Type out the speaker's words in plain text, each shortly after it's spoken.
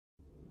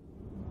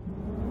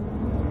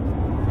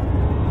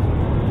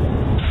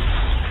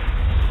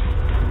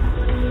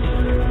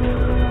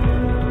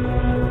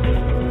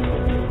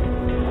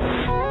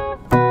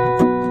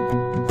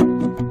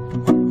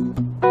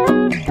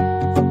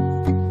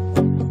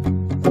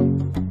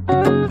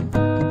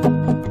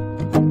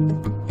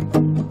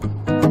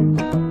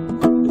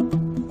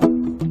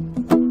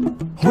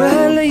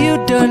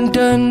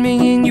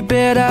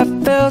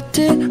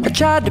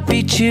tried to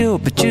be chill,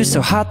 but you're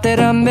so hot that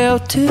I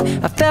melted.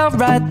 I fell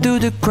right through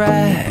the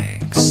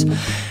cracks.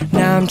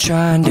 Now I'm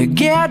trying to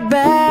get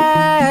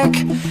back.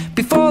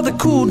 Before the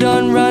cool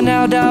done run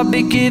out, I'll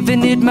be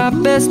giving it my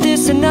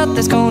bestest, and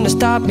nothing's gonna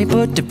stop me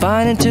but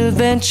divine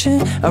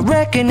intervention. I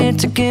reckon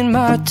it's again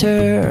my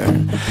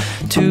turn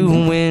to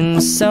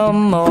win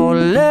some or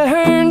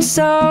learn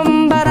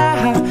some, but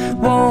I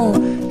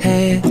won't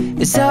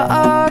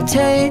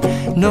hesitate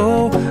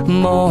no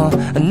more,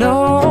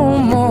 no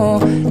more.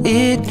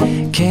 It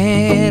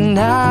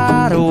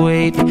cannot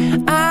wait.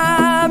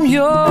 I'm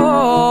yours.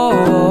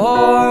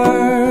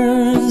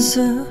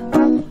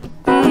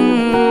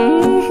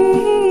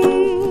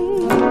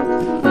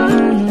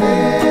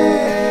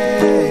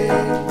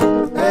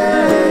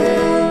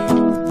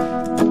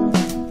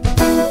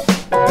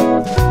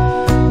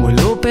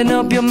 Open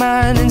up your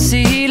mind and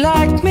see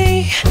like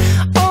me.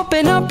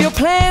 Open up your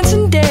plans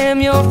and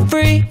damn, you're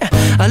free.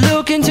 I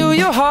look into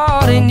your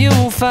heart and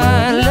you'll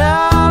find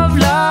love,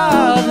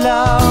 love,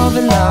 love,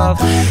 and love.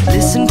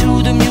 Listen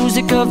to the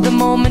music of the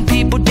moment,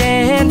 people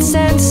dance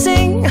and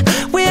sing.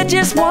 We're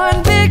just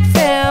one big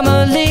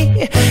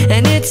family,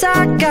 and it's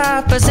our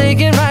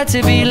God-forsaken right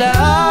to be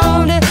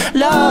loved.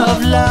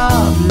 Love,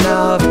 love,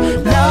 love,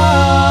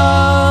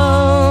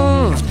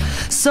 love.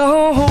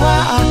 So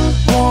I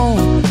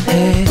won't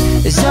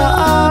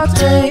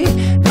hesitate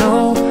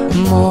no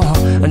more,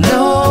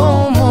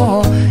 no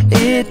more.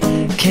 It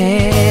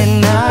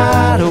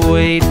cannot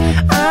wait.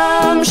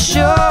 I'm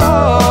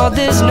sure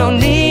there's no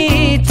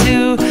need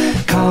to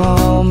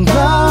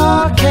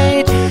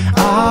complicate.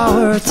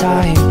 Our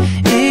time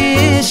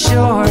is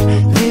short.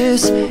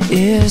 This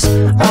is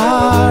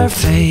our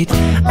fate.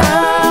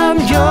 I'm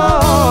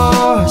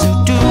yours.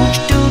 Do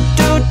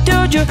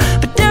you,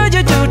 but do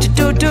you,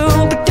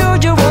 but do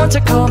you want to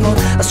come on?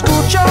 I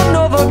scooch on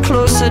over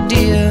closer,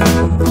 dear,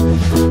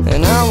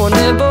 and I will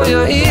nibble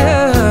your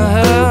ear.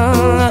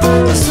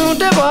 So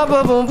boom,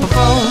 boom, boom,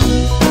 boom.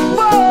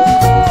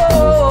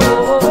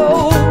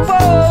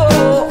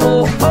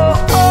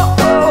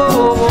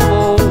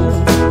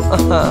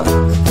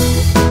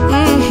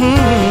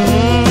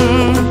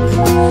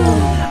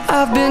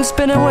 I've been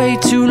spending way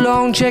too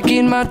long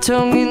checking my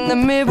tongue in the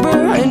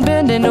mirror and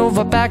bending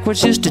over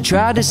backwards just to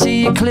try to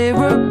see it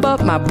clearer,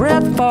 but my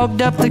breath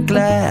fogged up the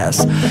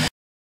glass.